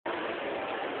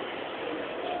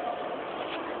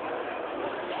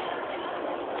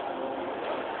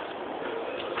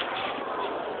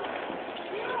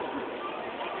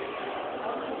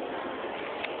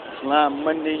Northland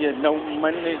money, you know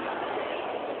money.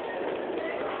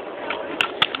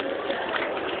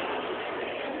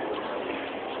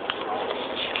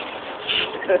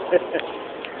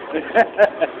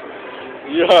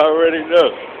 You already know.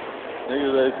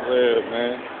 Niggas ain't playing,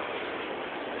 man.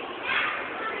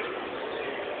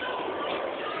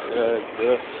 Yeah.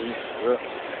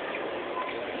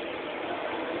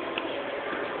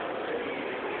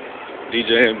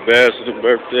 DJ Ambassador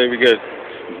birthday, we got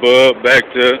BUB back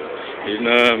there, you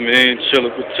know what I mean? Chilla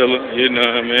PERTILLA, you know what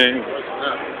I mean?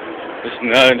 It's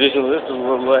not, this is a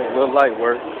little light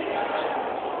work.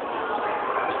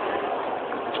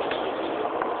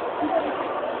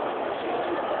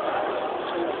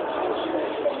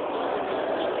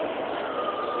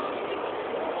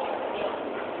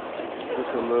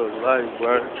 It's a little light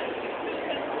work.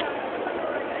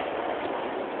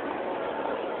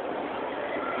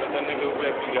 That nigga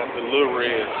WEBBIE got the Lil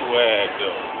Red swag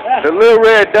though. The Lil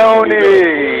Red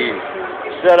Donnie.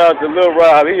 Shout out to Lil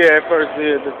Rob. He had first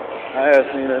said that. I had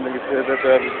seen that nigga said that the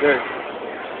other day.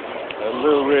 That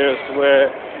Lil Red swag.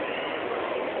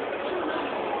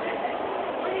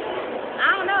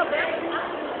 I don't know, baby.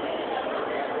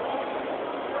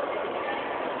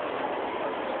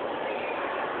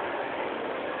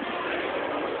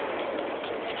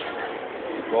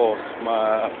 Boss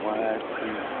smile, wine,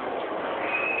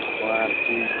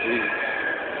 TV.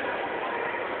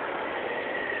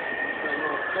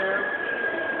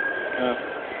 Huh?